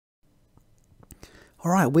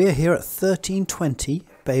Alright, we are here at 1320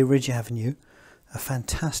 Bay Ridge Avenue, a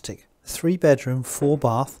fantastic 3-bedroom,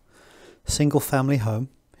 4-bath, single family home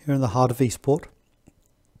here in the heart of Eastport.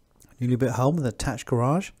 Newly built home with an attached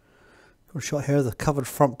garage. Got a shot here of the covered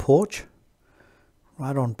front porch,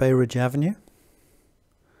 right on Bay Ridge Avenue.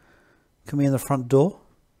 Coming in the front door,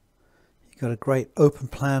 you've got a great open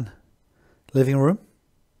plan living room.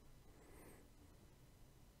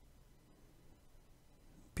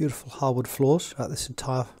 Beautiful hardwood floors throughout this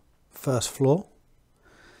entire first floor.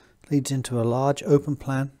 Leads into a large open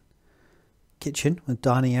plan kitchen with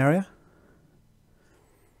dining area.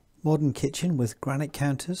 Modern kitchen with granite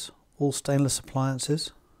counters, all stainless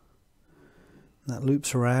appliances. And that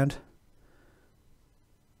loops around.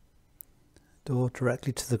 Door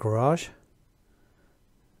directly to the garage.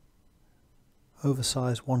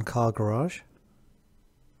 Oversized 1-car garage.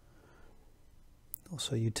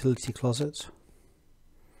 Also utility closets.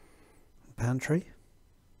 Pantry.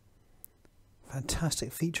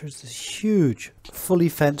 Fantastic features, this huge fully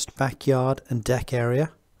fenced backyard and deck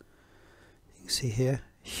area. You can see here,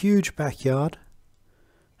 huge backyard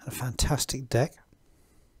and a fantastic deck.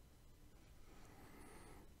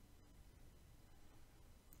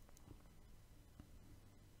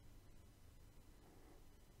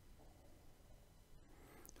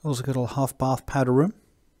 Also got a little half bath powder room.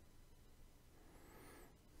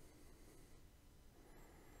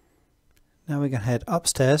 Now we're going to head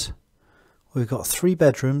upstairs. We've got 3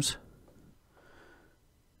 bedrooms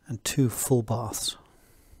and 2 full baths.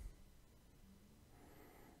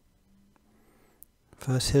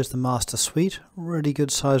 First, here's the master suite. Really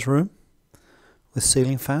good size room with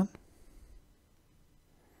ceiling fan.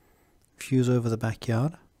 Views over the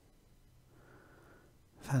backyard.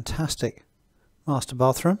 Fantastic master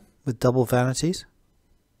bathroom with double vanities.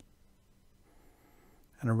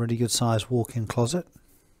 And a really good size walk-in closet.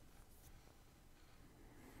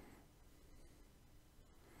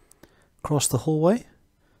 Across the hallway,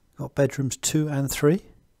 got bedrooms 2 and 3.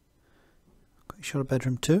 Quick shot of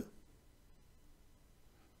bedroom 2.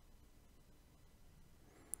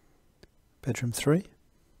 Bedroom 3.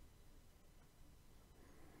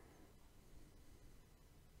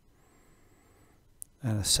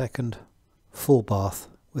 And a second full bath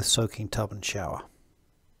with soaking tub and shower.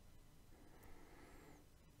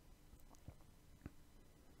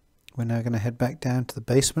 We're now going to head back down to the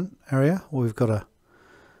basement area where we've got a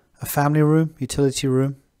family room, utility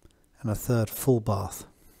room, and a 3rd full bath.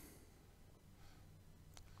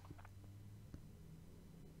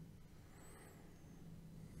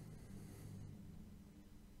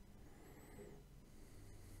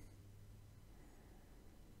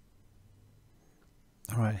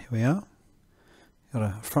 Alright, here we are. Got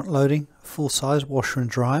a front loading, full size washer and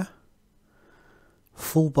dryer,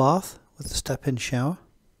 full bath with a step-in shower.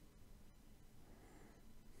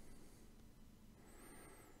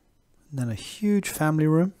 And then a huge family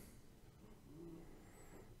room.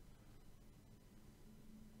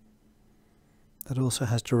 That also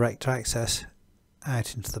has direct access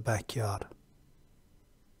out into the backyard.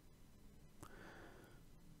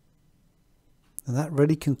 And that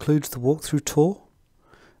really concludes the walkthrough tour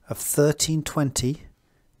of 1320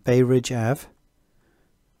 Bay Ridge Ave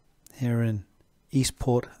here in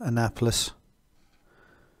Eastport, Annapolis.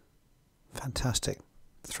 Fantastic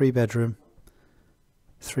 3-bedroom,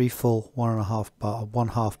 3 full, 1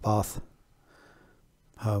 half bath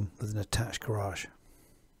home with an attached garage.